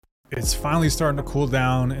It's finally starting to cool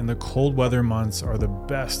down, and the cold weather months are the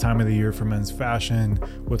best time of the year for men's fashion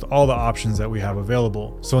with all the options that we have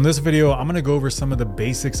available. So in this video, I'm gonna go over some of the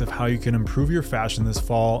basics of how you can improve your fashion this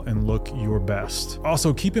fall and look your best.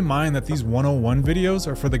 Also, keep in mind that these 101 videos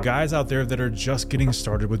are for the guys out there that are just getting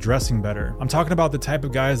started with dressing better. I'm talking about the type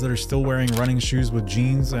of guys that are still wearing running shoes with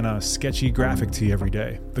jeans and a sketchy graphic tee every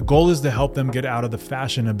day. The goal is to help them get out of the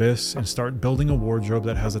fashion abyss and start building a wardrobe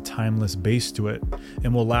that has a timeless base to it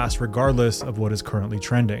and will last regardless of what is currently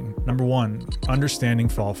trending. Number 1, understanding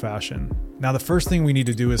fall fashion. Now, the first thing we need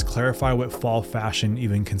to do is clarify what fall fashion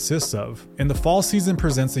even consists of. And the fall season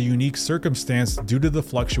presents a unique circumstance due to the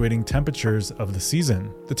fluctuating temperatures of the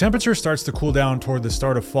season. The temperature starts to cool down toward the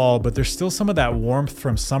start of fall, but there's still some of that warmth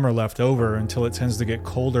from summer left over until it tends to get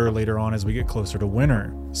colder later on as we get closer to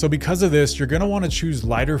winter. So because of this, you're going to want to choose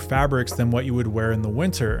lighter fabrics than what you would wear in the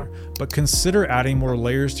winter, but consider adding more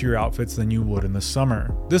layers to your outfits than you would in the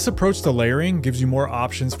summer. This approach to layering gives you more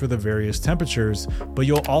options for the various temperatures, but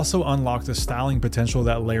you'll also unlock the styling potential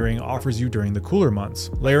that layering offers you during the cooler months.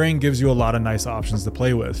 Layering gives you a lot of nice options to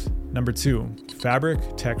play with. Number 2, fabric,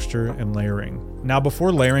 texture, and layering. Now,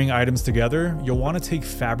 before layering items together, you'll want to take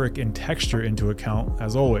fabric and texture into account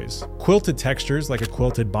as always. Quilted textures like a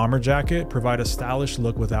quilted bomber jacket provide a stylish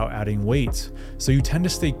look without adding weight, so you tend to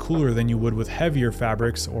stay cooler than you would with heavier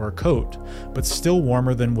fabrics or a coat, but still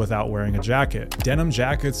warmer than without wearing a jacket. Denim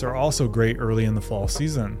jackets are also great early in the fall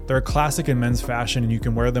season. They're a classic in men's fashion and you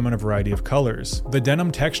can wear them in a variety of colors. The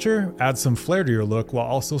denim texture adds some flair to your look while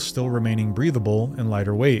also still remaining breathable and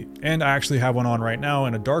lighter weight. And I actually have one on right now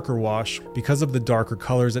in a darker wash because of the darker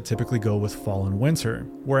colors that typically go with fall and winter.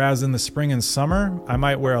 Whereas in the spring and summer, I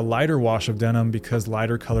might wear a lighter wash of denim because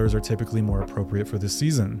lighter colors are typically more appropriate for this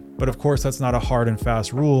season. But of course, that's not a hard and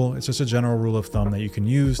fast rule. It's just a general rule of thumb that you can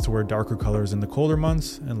use to wear darker colors in the colder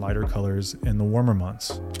months and lighter colors in the warmer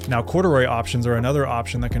months. Now, corduroy options are another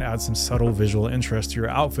option that can add some subtle visual interest to your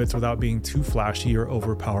outfits without being too flashy or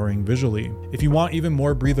overpowering visually. If you want even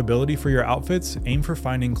more breathability for your outfits, aim for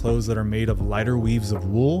finding clothes that are made of lighter weaves of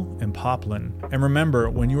wool and poplin. And remember,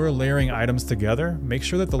 when you are layering items together, make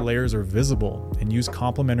sure that the layers are visible and use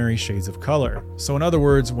complementary shades of color. So in other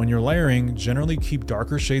words, when you're layering, generally keep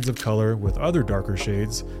darker shades of color with other darker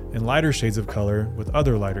shades and lighter shades of color with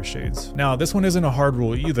other lighter shades. Now, this one isn't a hard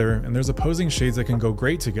rule either, and there's opposing shades that can go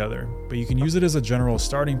great together, but you can use it as a general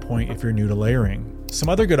starting point if you're new to layering. Some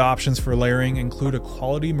other good options for layering include a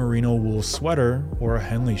quality merino wool sweater or a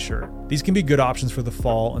Henley shirt. These can be good options for the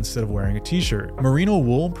fall instead of wearing a t-shirt. Merino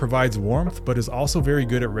wool provides warmth, but is also very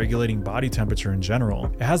good at regulating body temperature in general.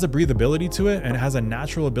 It has a breathability to it and it has a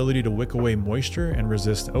natural ability to wick away moisture and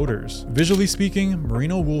resist odors. Visually speaking,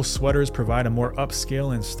 merino wool sweaters provide a more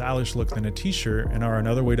upscale and stylish look than a t-shirt and are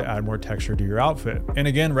another way to add more texture to your outfit. And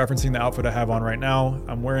again, referencing the outfit I have on right now,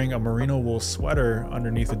 I'm wearing a merino wool sweater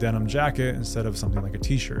underneath a denim jacket instead of something like a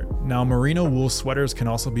t-shirt. Now, merino wool sweaters can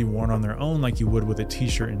also be worn on their own like you would with a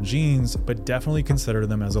t-shirt and jeans, but definitely consider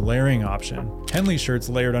them as a layering option. Henley shirts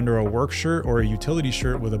layered under a work shirt or a utility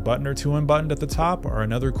shirt with a button or two unbuttoned at the top are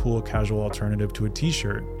another cool casual alternative to a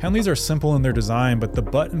t-shirt. Henleys are simple in their design, but the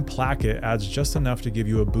button placket adds just enough to give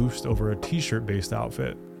you a boost over a t-shirt based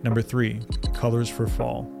outfit. Number 3, colors for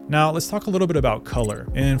fall. Now, let's talk a little bit about color.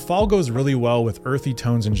 And fall goes really well with earthy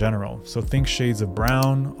tones in general, so think shades of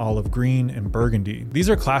brown, olive green, and burgundy. These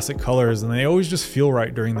are classic colors and they always just feel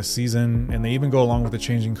right during the season, and they even go along with the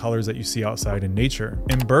changing colors that you see outside in nature.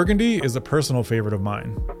 And burgundy is a personal favorite of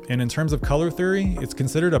mine. And in terms of color theory, it's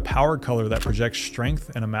considered a power color that projects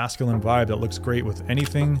strength and a masculine vibe that looks great with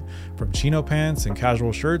anything from chino pants and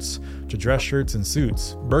casual shirts to dress shirts and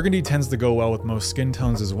suits. Burgundy tends to go well with most skin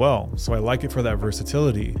tones as well, so I like it for that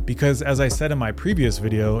versatility. Because as I said in my previous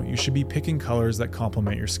video, you should be picking colors that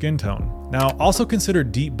complement your skin tone. Now, also consider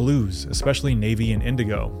deep blues, especially navy and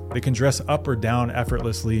indigo. They can dress up or down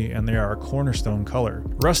effortlessly and they are a cornerstone color.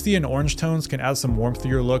 Rusty and orange tones can add some warmth to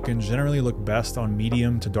your look and generally look best on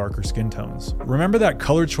medium to darker skin tones. Remember that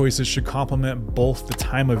color choices should complement both the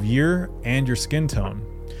time of year and your skin tone.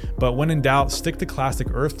 But when in doubt, stick to classic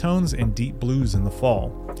earth tones and deep blues in the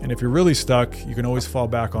fall. And if you're really stuck, you can always fall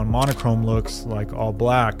back on monochrome looks like all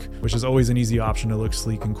black, which is always an easy option to look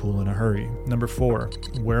sleek and cool in a hurry. Number 4,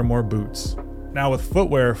 wear more boots. Now with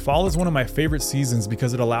footwear, fall is one of my favorite seasons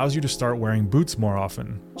because it allows you to start wearing boots more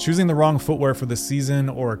often. Choosing the wrong footwear for the season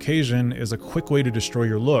or occasion is a quick way to destroy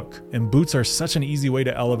your look, and boots are such an easy way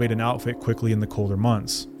to elevate an outfit quickly in the colder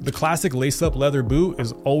months. The classic lace-up leather boot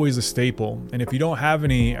is always a staple, and if you don't have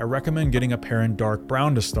any, I recommend getting a pair in dark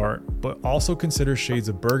brown to start, but also consider shades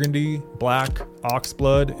of burgundy, black,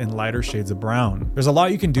 oxblood, and lighter shades of brown. There's a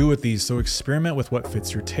lot you can do with these, so experiment with what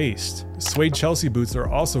fits your taste. Suede Chelsea boots are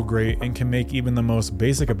also great and can make even the most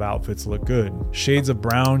basic of outfits look good. Shades of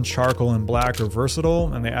brown, charcoal, and black are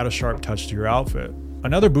versatile, and they add a sharp touch to your outfit.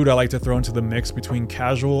 Another boot I like to throw into the mix between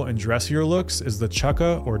casual and dressier looks is the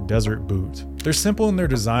chukka or desert boot. They're simple in their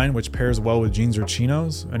design, which pairs well with jeans or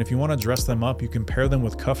chinos, and if you want to dress them up, you can pair them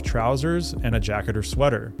with cuff trousers and a jacket or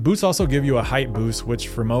sweater. Boots also give you a height boost, which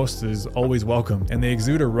for most is always welcome, and they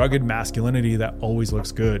exude a rugged masculinity that always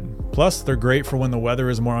looks good. Plus, they're great for when the weather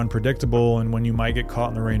is more unpredictable and when you might get caught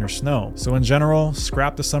in the rain or snow. So in general,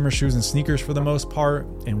 scrap the summer shoes and sneakers for the most part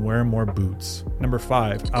and wear more boots. Number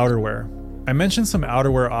 5, outerwear. I mentioned some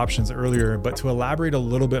outerwear options earlier, but to elaborate a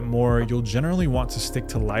little bit more, you'll generally want to stick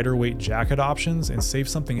to lighter weight jacket options and save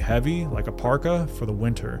something heavy like a parka for the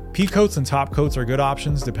winter. Pea coats and top coats are good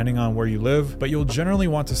options depending on where you live, but you'll generally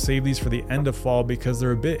want to save these for the end of fall because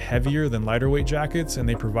they're a bit heavier than lighter weight jackets and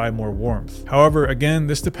they provide more warmth. However, again,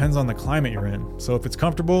 this depends on the climate you're in, so if it's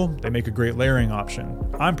comfortable, they make a great layering option.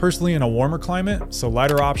 I'm personally in a warmer climate, so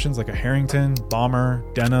lighter options like a Harrington, bomber,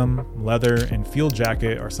 denim, leather, and field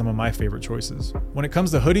jacket are some of my favorite choices. When it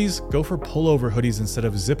comes to hoodies, go for pullover hoodies instead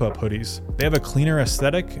of zip-up hoodies. They have a cleaner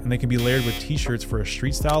aesthetic and they can be layered with t-shirts for a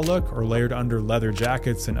street style look or layered under leather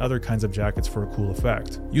jackets and other kinds of jackets for a cool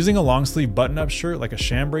effect. Using a long sleeve button-up shirt like a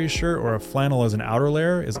chambray shirt or a flannel as an outer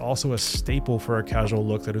layer is also a staple for a casual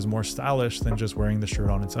look that is more stylish than just wearing the shirt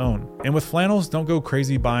on its own. And with flannels, don't go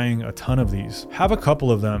crazy buying a ton of these. Have a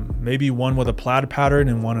couple of them, maybe one with a plaid pattern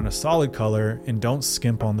and one in a solid color, and don't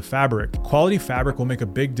skimp on the fabric. Quality fabric will make a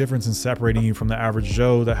big difference in separating you from the average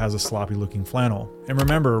Joe that has a sloppy looking flannel. And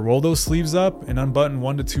remember, roll those sleeves up and unbutton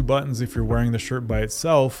 1 to 2 buttons if you're wearing the shirt by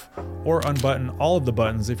itself, or unbutton all of the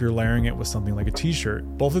buttons if you're layering it with something like a t-shirt.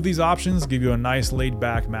 Both of these options give you a nice laid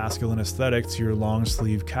back masculine aesthetic to your long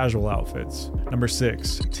sleeve casual outfits. Number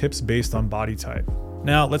 6, tips based on body type.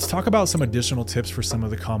 Now let's talk about some additional tips for some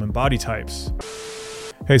of the common body types.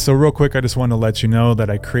 Hey, so real quick, I just want to let you know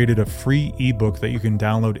that I created a free ebook that you can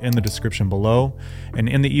download in the description below. And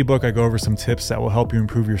in the ebook, I go over some tips that will help you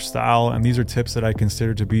improve your style. And these are tips that I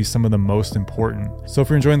consider to be some of the most important. So if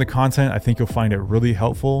you're enjoying the content, I think you'll find it really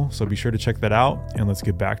helpful. So be sure to check that out, and let's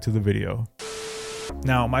get back to the video.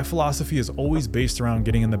 Now, my philosophy is always based around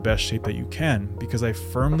getting in the best shape that you can, because I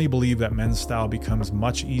firmly believe that men's style becomes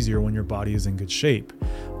much easier when your body is in good shape.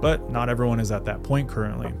 But not everyone is at that point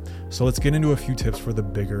currently. So let's get into a few tips for the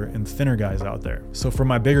bigger and thinner guys out there. So for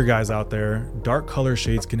my bigger guys out there, dark color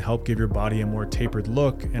shades can help give your body a more tapered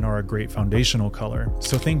look and are a great foundational color.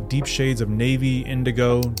 So think deep shades of navy,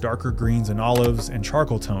 indigo, darker greens and olives, and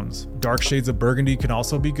charcoal tones. Dark shades of burgundy can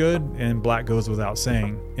also be good, and black goes without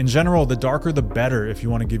saying. In general, the darker the better if you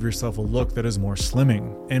want to give yourself a look that is more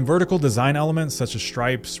slimming. And vertical design elements such as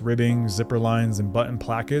stripes, ribbing, zipper lines, and button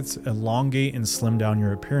plackets elongate and slim down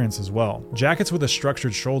your appearance as well. Jackets with a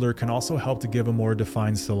structured shoulder can also help to give a more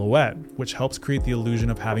defined silhouette, which helps create the illusion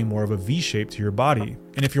of having more of a V shape to your body.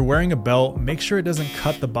 And if you're wearing a belt, make sure it doesn't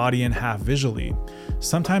cut the body in half visually.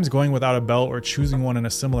 Sometimes going without a belt or choosing one in a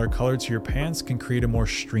similar color to your pants can create a more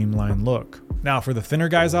streamlined look. Now, for the thinner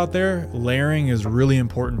guys out there, layering is really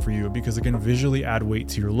important for you because it can visually add weight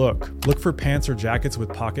to your look. Look for pants or jackets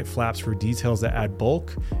with pocket flaps for details that add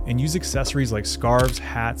bulk, and use accessories like scarves,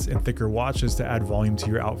 hats, and thicker watches to add volume to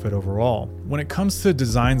your outfit overall. When it comes to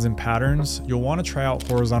designs and patterns, you'll want to try out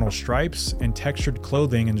horizontal stripes and textured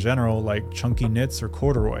clothing in general like chunky knits or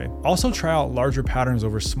corduroy. Also try out larger patterns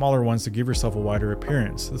over smaller ones to give yourself a wider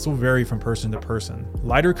appearance. This will vary from person to person.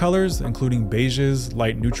 Lighter colors, including beiges,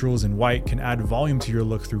 light neutrals, and white, can add volume to your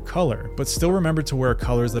look through color, but still remember to wear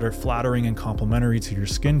colors that are flattering and complementary to your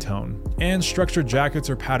skin tone. And structured jackets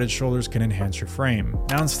or padded shoulders can enhance your frame.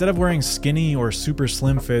 Now, instead of wearing skinny or super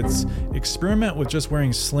slim fits, experiment with just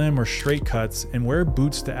wearing slim or straight cuts and wear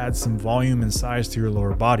boots to add some volume and size to your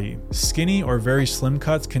lower body. Skinny or very slim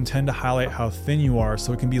cuts can tend to highlight how thin you are,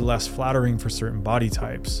 so it can be less flattering for certain body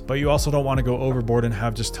types. But you also don't want to go overboard and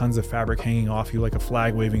have just tons of fabric hanging off you like a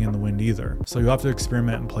flag waving in the wind either. So you'll have to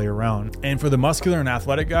experiment and play around. And for the muscular and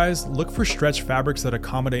athletic guys, look for stretch fabrics that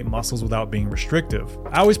accommodate muscles without being restrictive.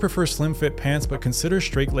 I always prefer slim fit pants, but consider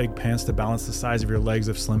straight leg pants to balance the size of your legs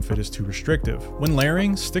if slim fit is too restrictive. When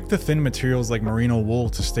layering, stick to thin materials like merino wool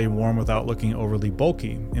to stay warm without looking overly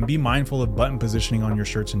bulky, and be mindful of button positioning on your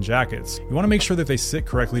shirts and jackets. You want to make sure that they sit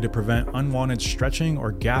correctly to prevent unwanted stretching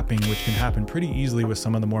or gapping, which can happen pretty easily with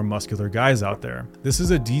some of the more muscular guys out there. This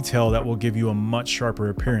is a detail that will give you a much sharper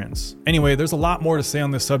appearance. Anyway, there's a lot more to say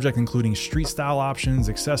on this subject, including street style options,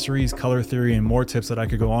 accessories, color theory, and more tips that I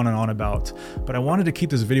could go on and on about. But I wanted to keep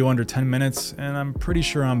this video under 10 minutes, and I'm pretty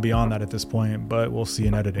sure I'm beyond that at this point, but we'll see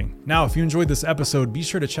in editing. Now, if you enjoyed this episode, be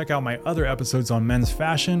sure to check out my other episodes on men's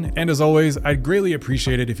fashion. And as always, I'd greatly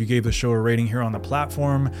appreciate it if you gave the show a rating here on the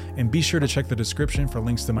platform, and be sure to check the description for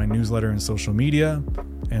links to my newsletter and social media.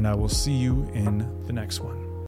 And I will see you in the next one.